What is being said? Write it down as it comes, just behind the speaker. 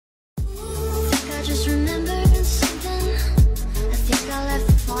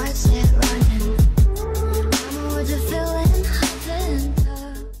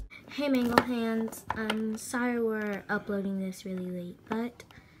fans, I'm sorry we're uploading this really late, but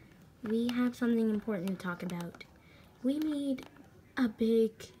we have something important to talk about. We made a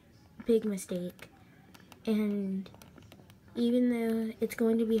big mistake, and even though it's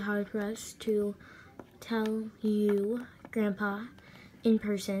going to be hard for us to tell you, Grandpa, in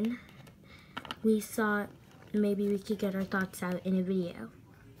person, we thought maybe we could get our thoughts out in a video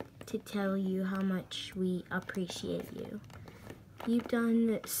to tell you how much we appreciate you. You've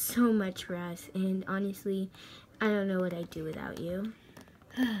done so much for us, and honestly, I don't know what I'd do without you.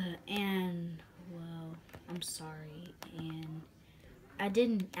 And, well, I'm sorry, and I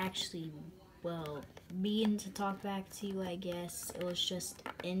didn't actually, mean to talk back to you, I guess. It was just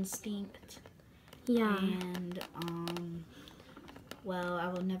instinct. Yeah. And, I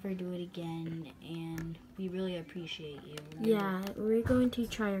will never do it again, and we really appreciate you. Yeah, we're going to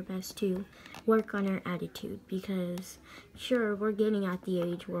try our best to work on our attitude, because sure, we're getting at the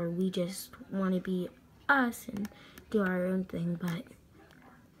age where we just want to be us and do our own thing, but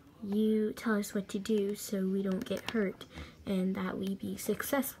you tell us what to do so we don't get hurt and that we be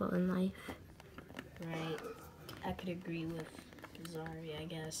successful in life. Right. I could agree with Zari, I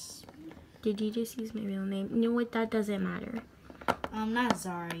guess. Did you just use my real name? You know what? That doesn't matter. Not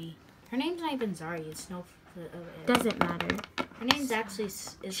Zari. Her name's not even Zari. It's Snow. Doesn't matter. Her name's actually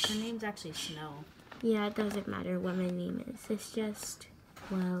Snow. Yeah, it doesn't matter what my name is. It's just,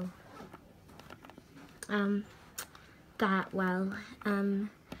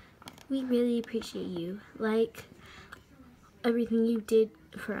 we really appreciate you. Like, everything you did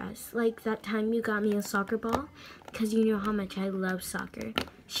for us. Like that time you got me a soccer ball because you know how much I love soccer.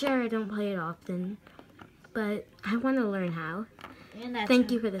 Sure, I don't play it often, but I want to learn how.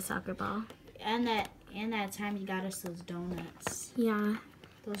 Thank you for the soccer ball. And that time you got us those donuts. Yeah.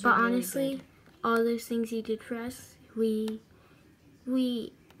 Those but were really honestly, good. All those things you did for us, we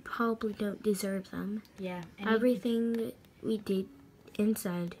probably don't deserve them. Yeah. Everything we did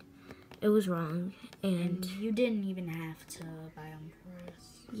inside, it was wrong. And you didn't even have to buy them for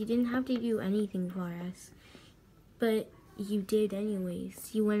us. You didn't have to do anything for us. But you did anyways.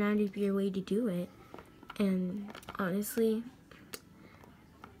 You went out of your way to do it. And honestly,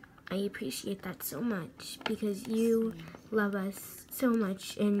 I appreciate that so much because you love us so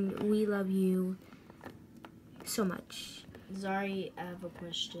much and we love you so much. Zari, I have a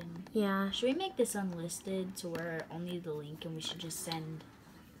question. Yeah. Should we make this unlisted to where only the link and we should just send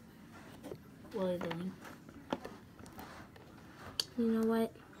Willie the link? You know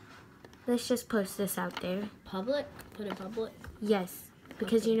what? Let's just post this out there. Public? Put it public? Yes.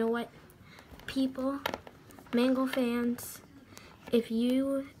 Because okay. You know what? People, Mango fans, if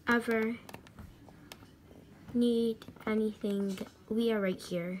you ever need anything, we are right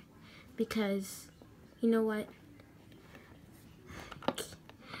here. Because, you know what?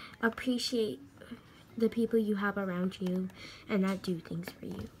 Appreciate the people you have around you and that do things for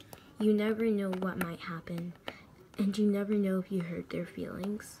you. You never know what might happen. And you never know if you hurt their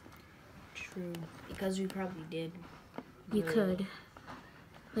feelings. True. Because we probably did. You could.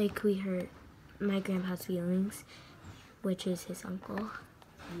 Like we hurt my grandpa's feelings, which is his uncle.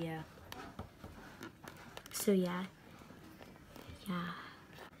 Yeah. So yeah.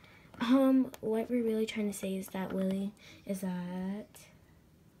 What we're really trying to say is that, Willie, is that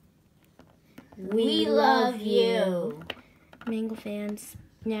we love you. Mango fans,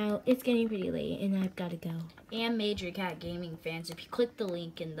 now it's getting pretty late and I've got to go. And Major Cat Gaming fans, if you click the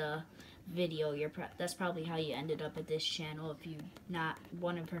link in the video, that's probably how you ended up at this channel if you're not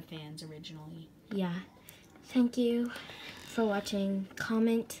one of her fans originally. Yeah. Thank you for watching.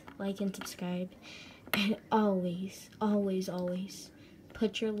 Comment, like, and subscribe. And always, always, always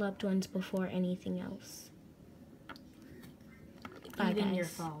put your loved ones before anything else. Bye, even guys. Your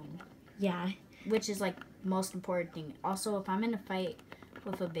phone. Yeah. Which is like most important thing. Also, if I'm in a fight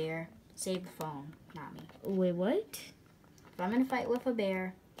with a bear, save the phone, not me. Wait, what? If I'm in a fight with a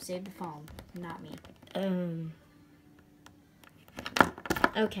bear, save the phone, not me.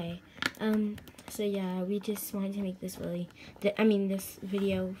 Okay. So yeah, we just wanted to make this this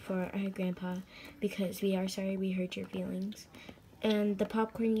video for our grandpa because we are sorry we hurt your feelings. And the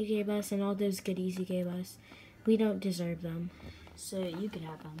popcorn you gave us and all those goodies you gave us, we don't deserve them. So you can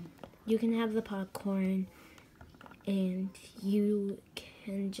have them. You can have the popcorn and you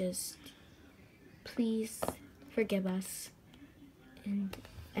can just please forgive us and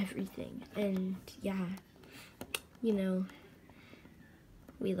everything. And yeah, you know,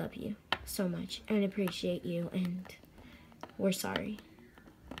 we love you so much and appreciate you, and we're sorry.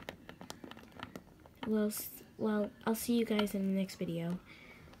 Well, I'll see you guys in the next video.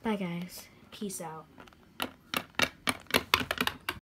 Bye, guys. Peace out.